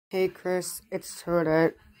Hey Chris, it's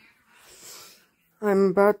Toadette. I'm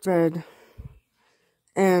about to bed,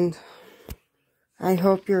 and I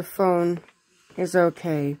hope your phone is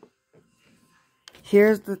okay.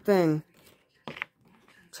 Here's the thing.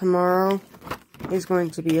 Tomorrow is going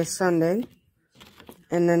to be a Sunday,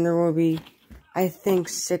 and then there will be, I think,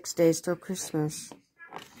 6 days till Christmas.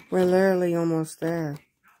 We're literally almost there.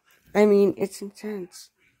 I mean, it's intense.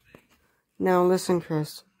 Now listen,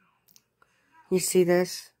 Chris. You see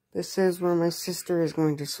this? This is where my sister is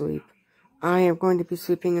going to sleep. I am going to be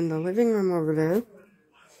sleeping in the living room over there.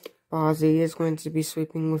 Bozzy is going to be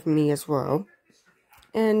sleeping with me as well.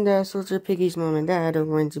 And Soldier Piggy's mom and dad are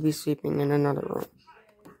going to be sleeping in another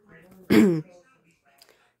room.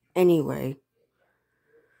 Anyway,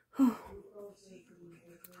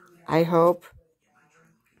 I hope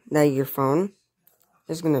that your phone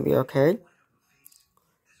is going to be okay.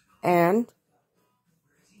 And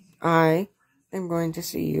I am going to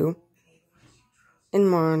see you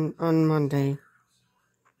on Monday.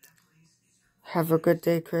 Have a good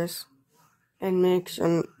day, Chris. And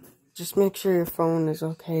just make sure your phone is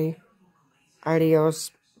okay.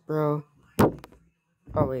 Adios, bro.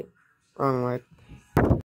 Oh wait, wrong way.